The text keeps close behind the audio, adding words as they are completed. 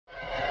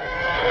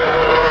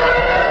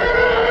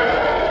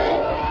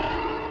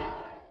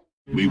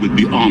We would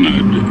be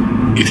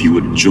honored if you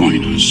would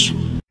join us.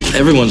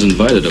 Everyone's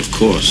invited, of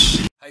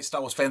course. Hey Star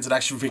Wars fans and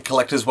action figure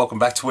collectors, welcome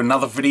back to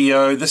another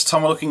video. This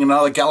time we're looking at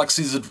another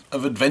Galaxies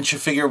of Adventure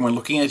figure, and we're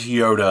looking at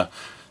Yoda.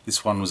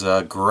 This one was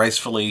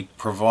gracefully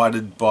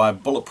provided by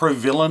Bulletproof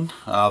Villain.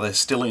 They're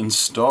still in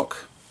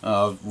stock.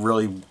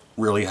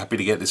 Really happy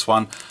to get this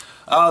one.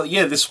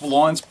 Yeah, this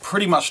line's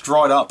pretty much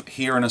dried up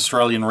here in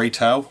Australian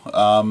retail.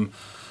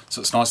 So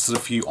it's nice that a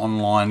few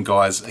online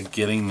guys are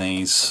getting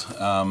these.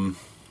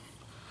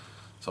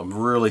 So I'm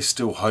really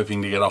still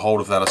hoping to get a hold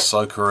of that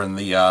Ahsoka and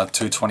the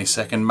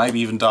 222nd,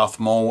 maybe even Darth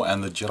Maul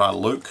and the Jedi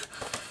Luke.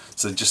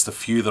 So just a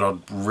few that I'd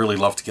really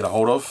love to get a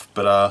hold of.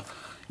 But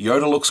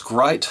Yoda looks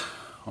great.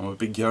 I'm a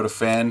big Yoda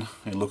fan.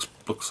 It looks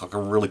like a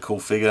really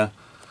cool figure.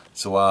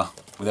 So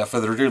without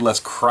further ado, let's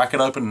crack it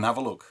open and have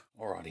a look.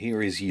 Alright,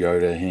 here is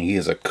Yoda. He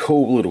is a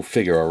cool little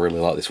figure. I really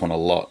like this one a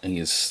lot. He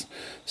is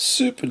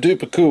super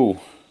duper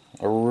cool.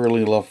 I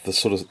really love the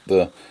sort of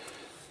the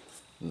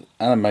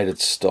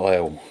animated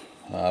style.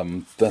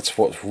 That's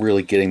what's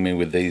really getting me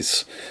with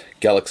these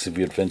Galaxy of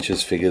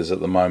Adventures figures at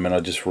the moment. I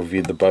just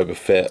reviewed the Boba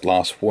Fett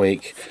last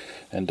week,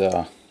 and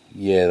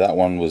yeah, that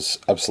one was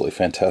absolutely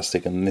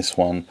fantastic, and this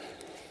one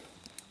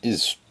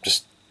is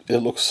just, it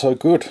looks so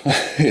good.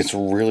 It's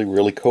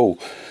really cool.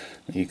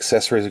 The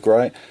accessories are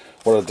great.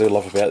 What I do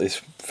love about this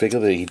figure,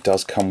 that he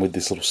does come with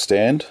this little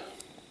stand,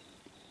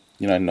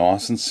 you know,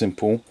 nice and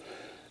simple,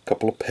 a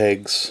couple of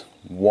pegs.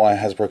 Why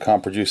Hasbro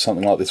can't produce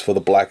something like this for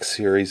the Black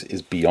Series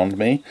is beyond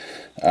me.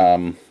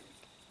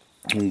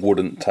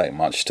 Wouldn't take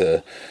much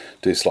to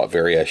do slight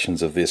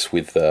variations of this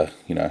with,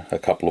 you know, a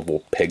couple of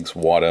pegs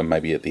wider,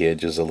 maybe at the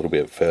edges a little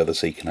bit further,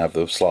 so you can have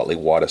the slightly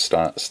wider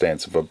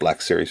stance of a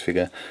Black Series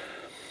figure.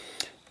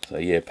 So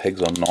yeah,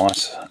 pegs are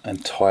nice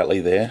and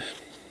tightly there.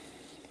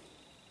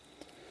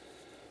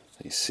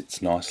 He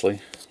sits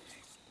nicely.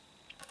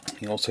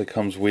 He also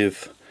comes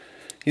with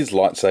his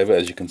lightsaber,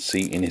 as you can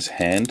see in his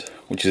hand,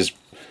 which is,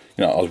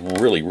 you know, I was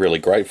really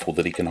grateful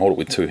that he can hold it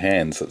with two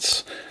hands.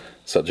 That's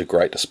such a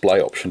great display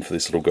option for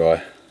this little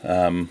guy.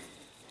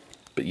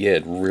 But yeah,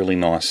 really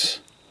nice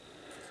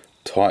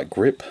tight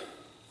grip,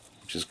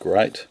 which is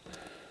great.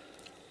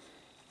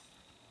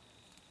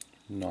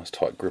 Nice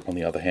tight grip on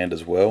the other hand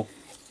as well.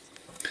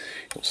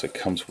 It also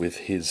comes with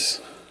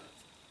his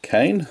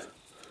cane,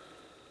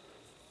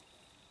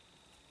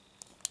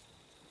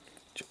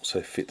 which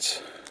also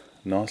fits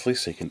nicely,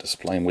 so you can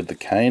display him with the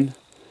cane.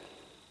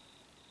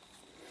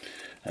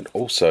 And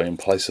also, in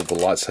place of the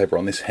lightsaber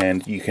on this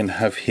hand, you can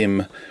have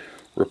him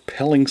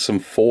repelling some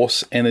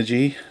force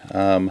energy.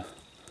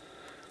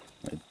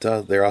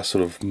 There are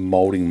sort of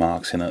molding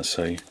marks in it,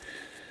 so you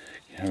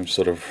have him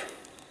sort of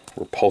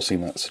repulsing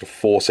that sort of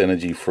force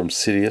energy from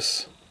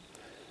Sidious.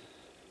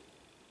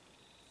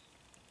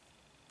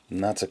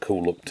 And that's a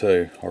cool look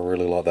too. I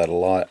really like that a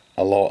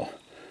lot.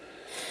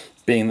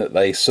 Being that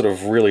they sort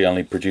of really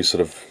only produce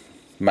sort of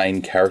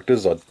main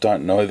characters, I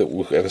don't know that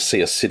we'll ever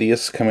see a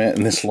Sidious come out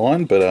in this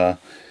line, but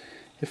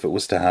if it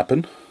was to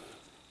happen,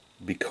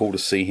 it'd be cool to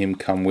see him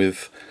come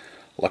with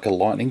like a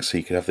lightning, so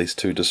you could have these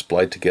two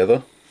displayed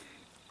together.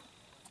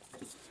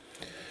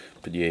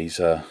 But yeah,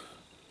 he's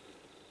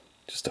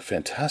just a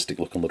fantastic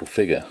looking little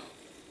figure.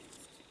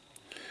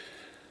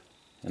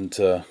 And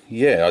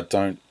yeah, I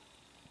don't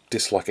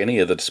dislike any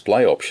of the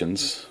display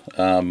options,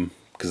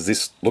 because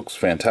this looks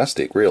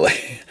fantastic,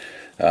 really.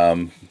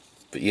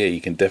 But yeah,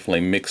 you can definitely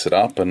mix it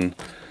up and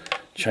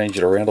change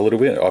it around a little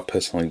bit. I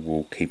personally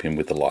will keep him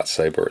with the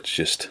lightsaber.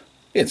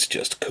 It's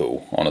just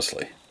cool,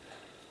 honestly.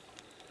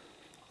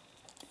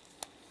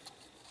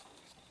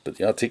 But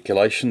the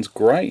articulation's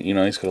great. You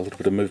know, he's got a little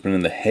bit of movement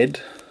in the head,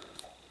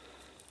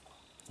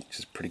 which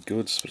is pretty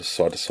good. Sort of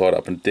side to side,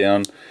 up and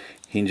down.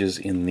 Hinges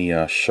in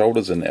the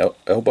shoulders and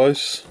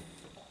elbows.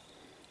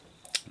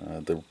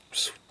 The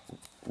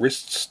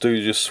wrists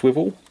do just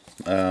swivel.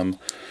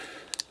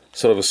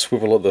 Sort of a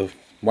swivel at the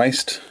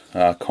waist,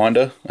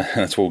 kinda.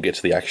 That's where we'll get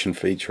to the action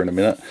feature in a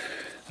minute.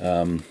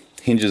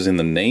 Hinges in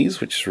the knees,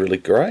 which is really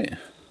great,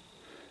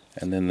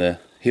 and then the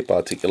hip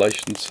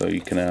articulation, so you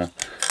can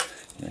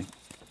you know,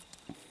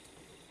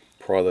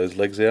 pry those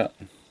legs out.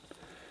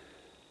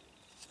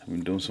 I've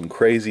been doing some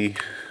crazy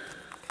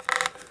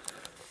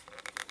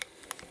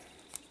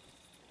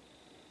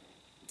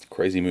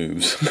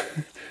moves.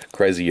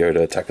 Crazy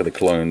Yoda Attack of the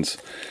Clones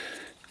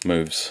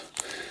moves.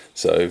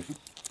 So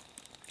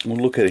we'll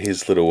look at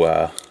his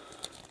little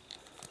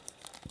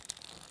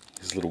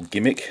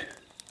gimmick.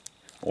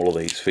 All of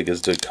these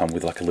figures do come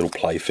with like a little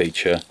play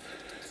feature.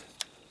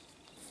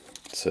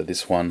 So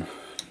this one,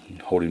 you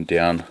hold him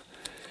down,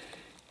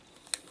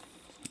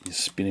 you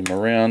spin him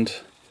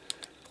around,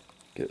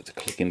 get it to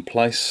click in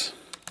place.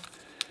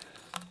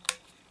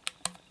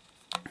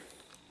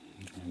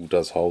 It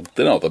does hold.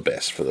 They're not the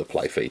best for the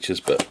play features,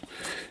 but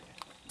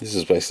this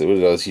is basically what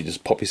it does. You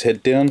just pop his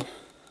head down,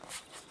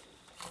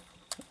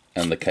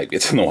 and the cape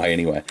gets in the way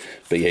anyway.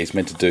 But yeah, he's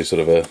meant to do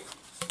sort of a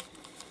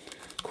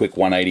quick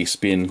 180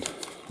 spin.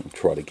 I'll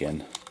try it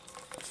again.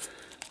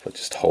 If I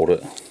just hold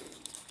it,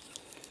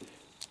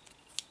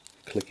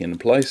 click in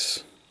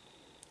place,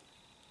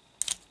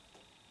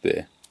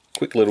 there,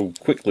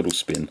 quick little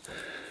spin.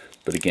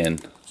 But again,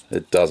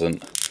 it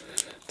doesn't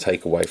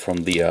take away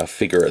from the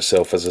figure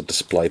itself as a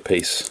display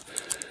piece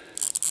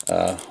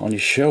on your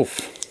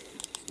shelf.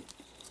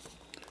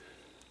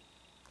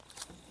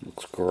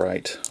 Looks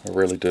great. I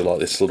really do like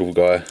this little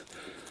guy.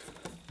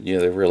 Yeah,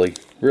 they're really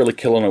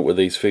killing it with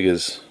these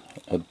figures.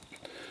 I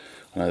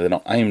know they're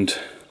not aimed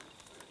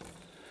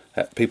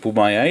at people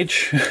my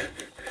age,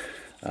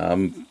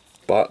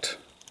 but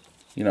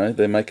you know,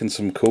 they're making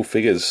some cool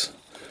figures.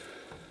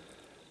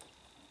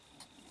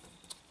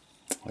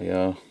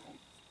 I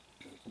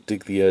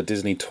dig the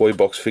Disney toy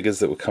box figures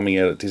that were coming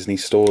out at Disney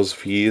stores a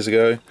few years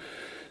ago.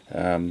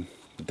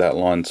 That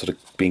line sort of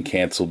being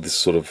cancelled, this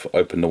sort of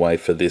opened the way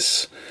for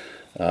this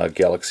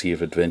Galaxy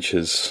of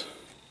Adventures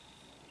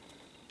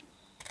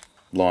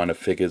line of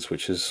figures,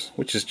 which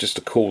is just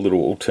a cool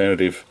little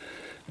alternative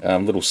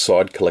little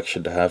side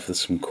collection to have.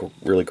 There's some cool,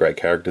 really great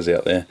characters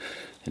out there,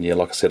 and yeah,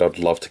 like I said, I'd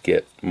love to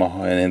get my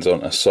hands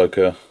on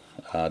Ahsoka,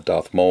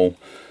 Darth Maul,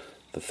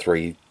 the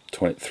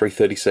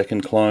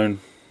 332nd clone,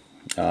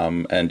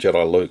 and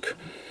Jedi Luke.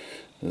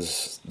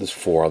 There's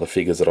 4 other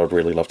figures that I'd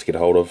really love to get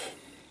hold of.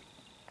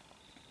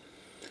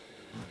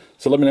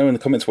 So let me know in the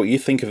comments what you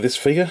think of this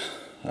figure.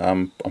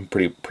 I'm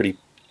pretty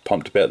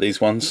pumped about these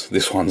ones.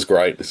 This one's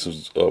great.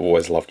 I've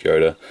always loved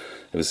Yoda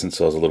ever since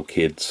I was a little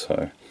kid.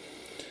 So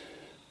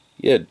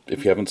yeah,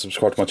 if you haven't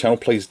subscribed to my channel,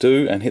 please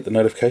do, and hit the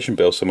notification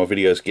bell so my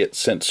videos get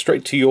sent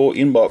straight to your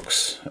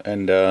inbox,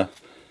 and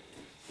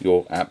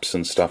your apps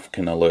and stuff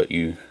can alert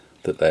you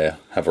that they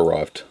have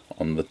arrived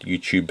on the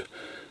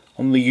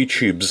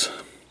YouTubes.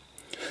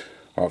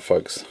 Alright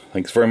folks,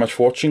 thanks very much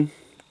for watching.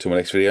 Till my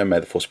next video, may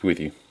the Force be with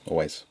you,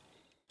 always.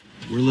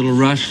 We're a little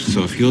rushed,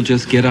 so if you'll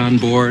just get on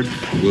board,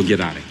 we'll get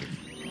on it.